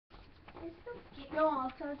No,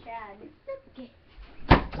 I'll tell Chad. Okay.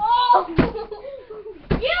 Oh! You just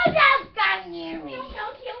got near me. Don't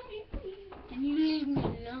kill me, please. Can you leave me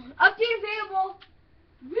alone? Update available.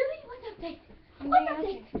 Really? What's update? What's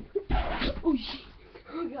update? Oh shit.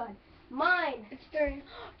 Oh god. Mine. It's starting.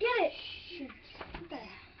 Get it. Sure. What the heck?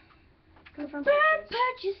 Go from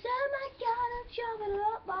purchase. Oh my god, I'm shoving it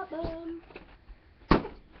up my bum.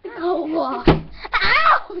 Oh,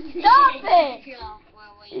 ow! Stop it!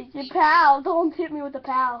 It's your pal. Don't hit me with the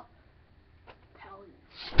pal.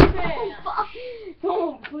 Oh, fuck.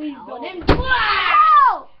 No, please don't.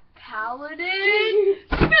 Wow! Paladin!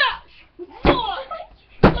 Smash!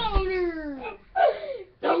 Boner!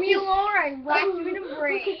 Leave me alone or I whack you in the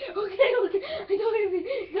brain. Okay. Don't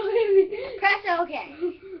hit me. Press OK.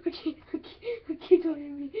 Okay, don't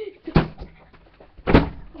hit me.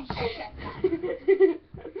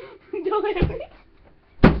 Don't hit me.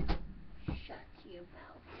 Shut your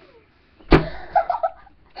mouth.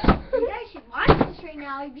 You guys should watch this right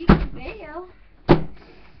now. If you can video.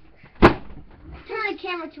 Turn the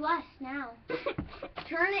camera to us now.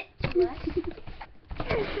 Turn it to us.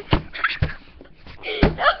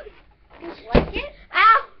 Like it?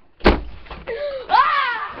 Ow!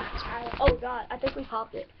 Ah! Oh god, I think we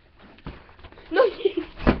popped it. No, you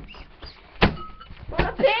want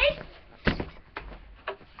a pig?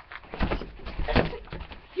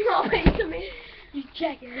 You're all paying to me. You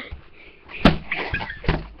checking it.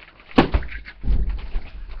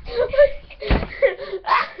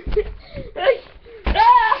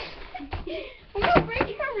 I'm gonna break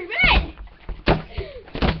your revenge.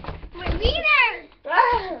 My wiener.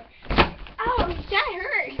 Ow, that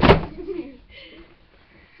hurt.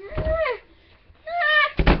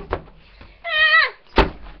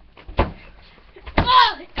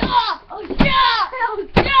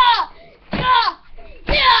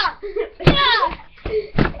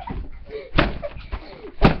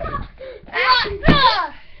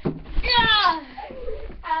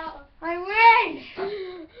 I win!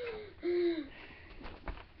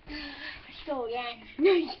 Let's go again.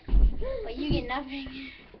 But you get nothing.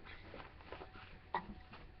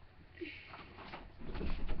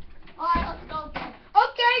 Alright, let's go again.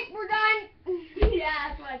 Okay, we're done. Yeah,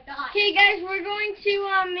 that's what I thought. Okay, guys, we're going to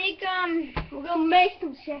we're gonna make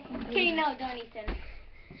some seconds. Okay, no, don't eat them.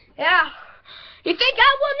 Yeah. You think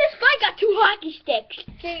I won this fight? Got 2 hockey sticks.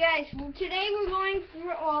 Okay, guys, well, today we're going through,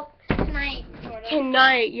 well, tonight, sort of.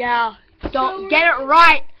 Tonight, yeah. Don't get it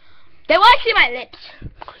right. They want to see my lips.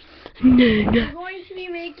 We're going to be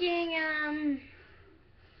making,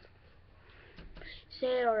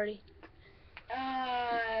 say it already.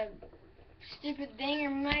 Stupid thing,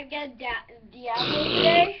 or might get Diablo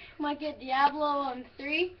today. Might get Diablo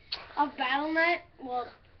 3 off Battle.net. Well,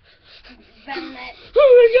 Battle.net.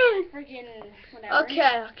 Oh my god. Freaking whatever.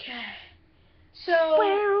 Okay. So, we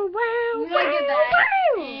might get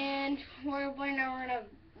that, and we're gonna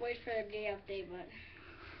wait for the day update, but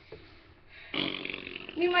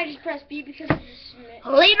we might just press B because it's just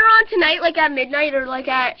later on tonight, like at midnight or like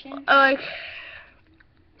at in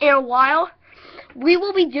a while, we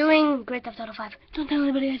will be doing Grand Theft Auto 5. Don't tell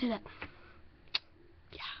anybody I did that.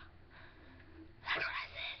 Yeah, that's what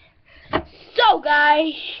I said. So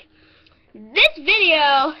guys, this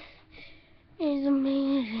video is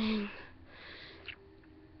amazing.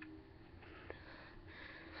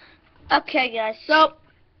 Okay guys, so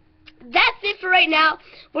that's it for right now.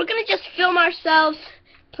 We're gonna just film ourselves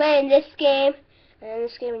playing this game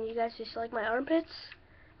and you guys just like my armpits.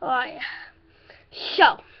 Oh yeah. So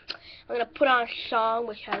I'm gonna put on a song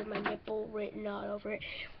which has my nipple written all over it.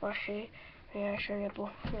 Wanna see? Yeah, sure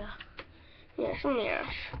nipple. Yeah, some there.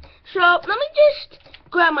 So let me just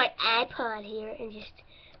grab my iPod here and just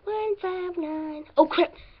 159. Oh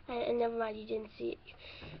crap! And never mind, you didn't see it.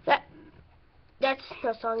 That's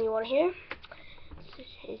the song you want to hear.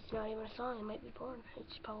 It's not even a song. It might be porn.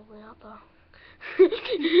 It's probably not though.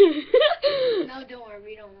 No, don't worry.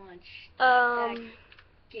 We don't watch that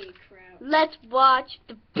gay crowd. Let's watch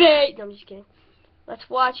the bait. No, I'm just kidding. Let's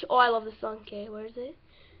watch. Oh, I love this song. Okay, where is it?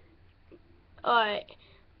 All right.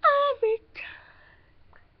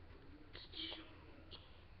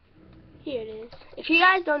 Here it is. If you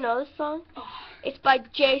guys don't know this song, it's by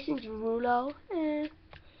Jason Derulo.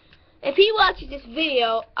 If he watches this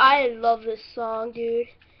video, I love this song, dude.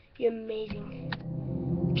 You're amazing.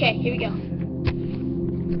 Okay, here we go.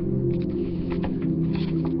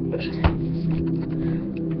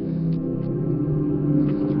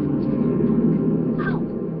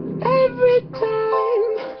 Every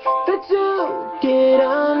time that you get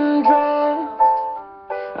undressed,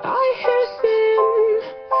 I hear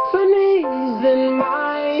symphonies in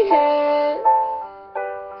my head.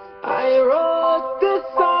 I roll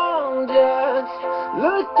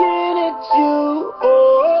looking at you.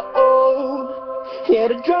 Oh, oh. Yeah,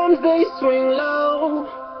 the drums they swing low,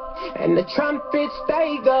 and the trumpets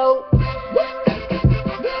they go.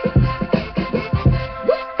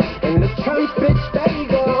 And the trumpets they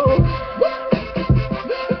go.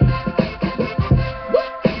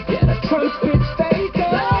 Yeah, the trumpets they go.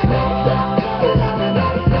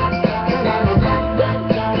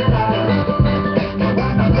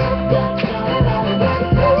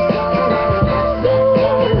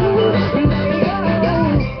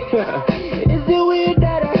 Is it weird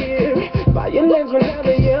that I hear violins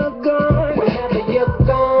whenever you're gone? Whenever you're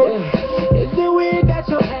gone. Is it weird that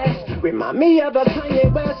your past remind me of a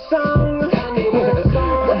Kanye West song?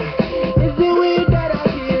 Is it weird that I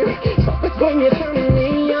hear trumpets when you're turning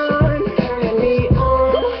me on? Turning me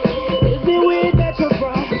on. Is it weird that your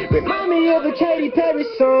bra remind me of a Katy Perry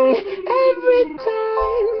song? Every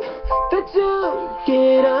time that you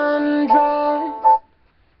get undressed.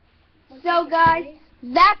 So guys,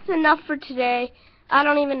 that's enough for today. I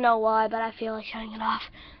don't even know why, but I feel like shutting it off.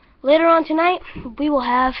 Later on tonight, we will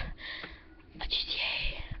have a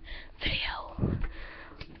GTA video.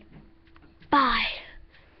 Bye.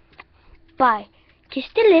 Bye. Kiss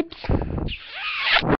the lips.